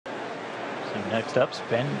So next up,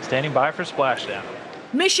 standing by for splashdown.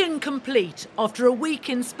 Mission complete. After a week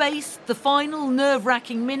in space, the final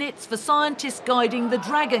nerve-wracking minutes for scientists guiding the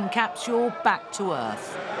Dragon capsule back to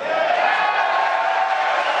Earth.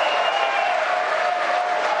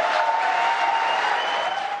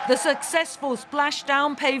 The successful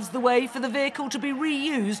splashdown paves the way for the vehicle to be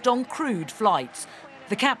reused on crewed flights.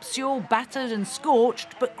 The capsule battered and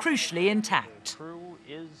scorched, but crucially intact.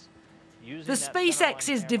 The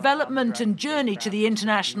SpaceX's development and journey to the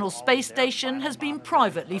International Space Station has been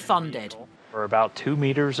privately funded. We're about 2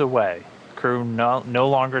 meters away. Crew no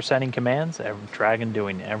longer sending commands, Dragon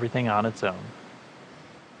doing everything on its own.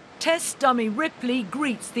 Test dummy Ripley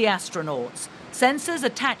greets the astronauts. Sensors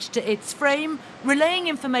attached to its frame, relaying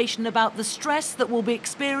information about the stress that will be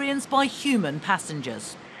experienced by human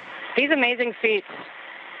passengers. These amazing feats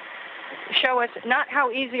show us not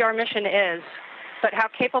how easy our mission is, but how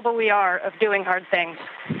capable we are of doing hard things.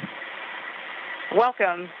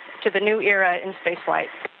 Welcome to the new era in spaceflight.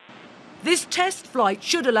 This test flight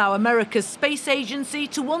should allow America's space agency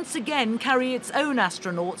to once again carry its own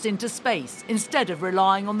astronauts into space instead of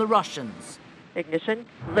relying on the Russians. Ignition,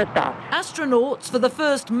 liftoff. Astronauts for the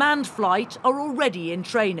first manned flight are already in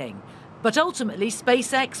training, but ultimately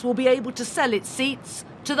SpaceX will be able to sell its seats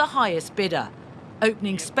to the highest bidder,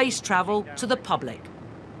 opening space travel to the public.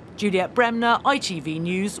 Juliet Bremner, ITV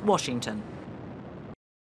News, Washington.